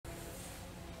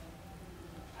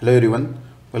Hello everyone,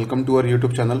 welcome to our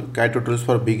YouTube channel CAD Tools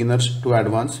for beginners to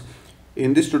advanced.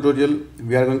 In this tutorial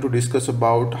we are going to discuss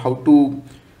about how to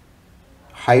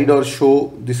hide or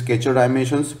show the sketcher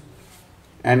dimensions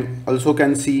and also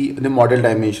can see the model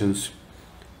dimensions.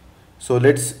 So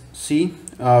let's see,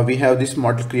 we have this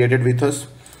model created with us.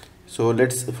 So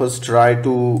let's first try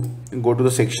to go to the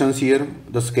sections here,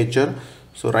 the sketcher.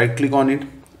 So right click on it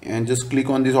and just click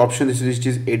on this option which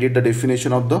is edit the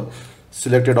definition of the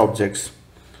selected objects.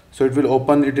 So it will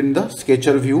open it in the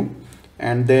sketcher view,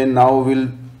 and then now we'll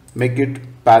make it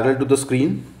parallel to the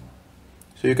screen.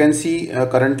 So you can see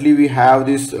currently we have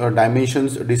these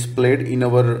dimensions displayed in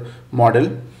our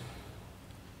model.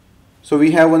 So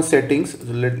we have one settings.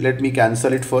 So let me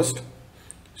cancel it first.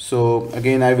 So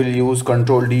again I will use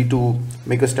Ctrl D to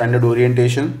make a standard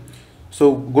orientation.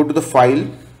 So go to the file,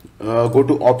 go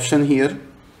to option here,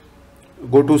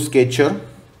 go to sketcher.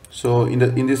 So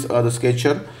in this the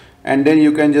sketcher, and then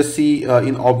you can just see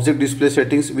in object display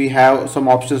settings we have some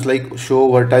options like show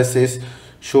vertices,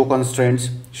 show constraints,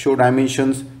 show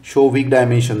dimensions, show weak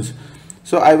dimensions.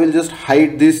 So I will just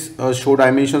hide this show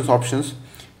dimensions options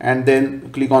and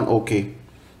then click on OK.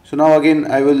 So now again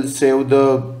I will save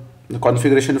the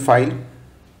configuration file,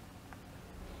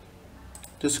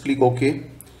 just click OK.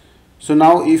 So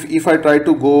now if I try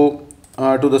to go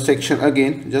to the section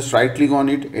again, just right click on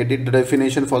it, edit the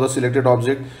definition for the selected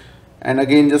object, and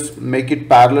again just make it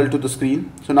parallel to the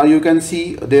screen. So now you can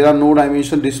see there are no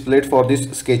dimension displayed for this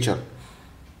sketcher.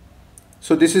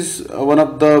 So this is one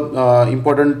of the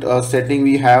important setting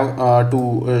we have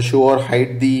to show or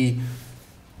hide the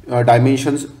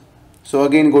dimensions. So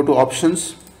again go to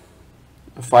options,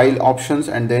 file options,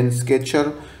 and then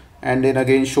sketcher, and then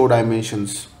again show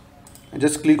dimensions, and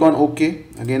just click on OK.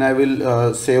 Again I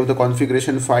will save the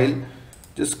configuration file,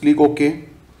 just click OK.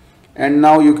 And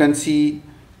now you can see,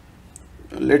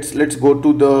 let's go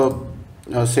to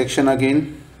the section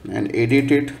again and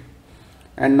edit it,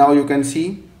 and now you can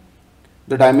see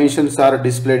the dimensions are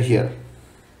displayed here.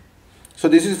 So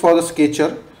this is for the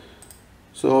sketcher.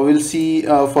 So we'll see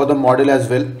for the model as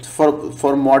well.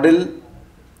 For model,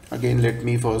 again let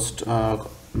me first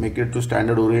make it to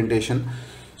standard orientation.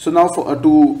 So now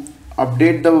to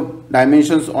update the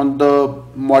dimensions on the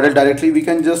model directly, we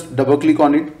can just double click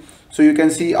on it. So you can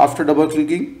see after double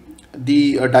clicking,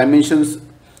 the dimensions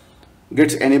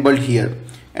gets enabled here,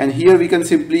 and here we can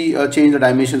simply change the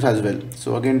dimensions as well.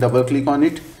 So again double click on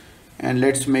it and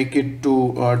let's make it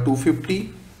to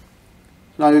 250.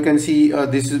 Now you can see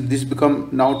this become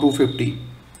now 250.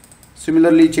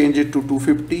 Similarly change it to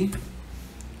 250,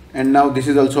 and now this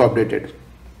is also updated.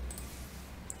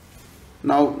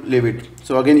 Now leave it.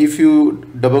 So again if you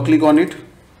double click on it,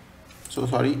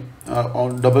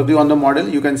 on double click on the model,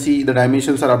 you can see the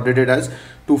dimensions are updated as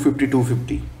 250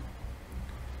 250.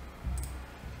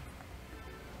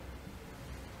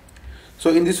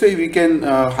 So in this way we can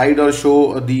hide or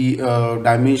show the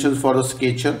dimensions for the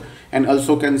sketcher, and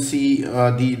also can see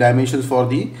the dimensions for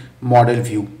the model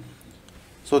view.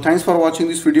 So thanks for watching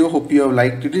this video. Hope you have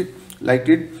liked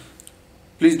it.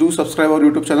 Please do subscribe our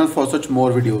YouTube channel for such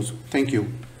more videos. Thank you.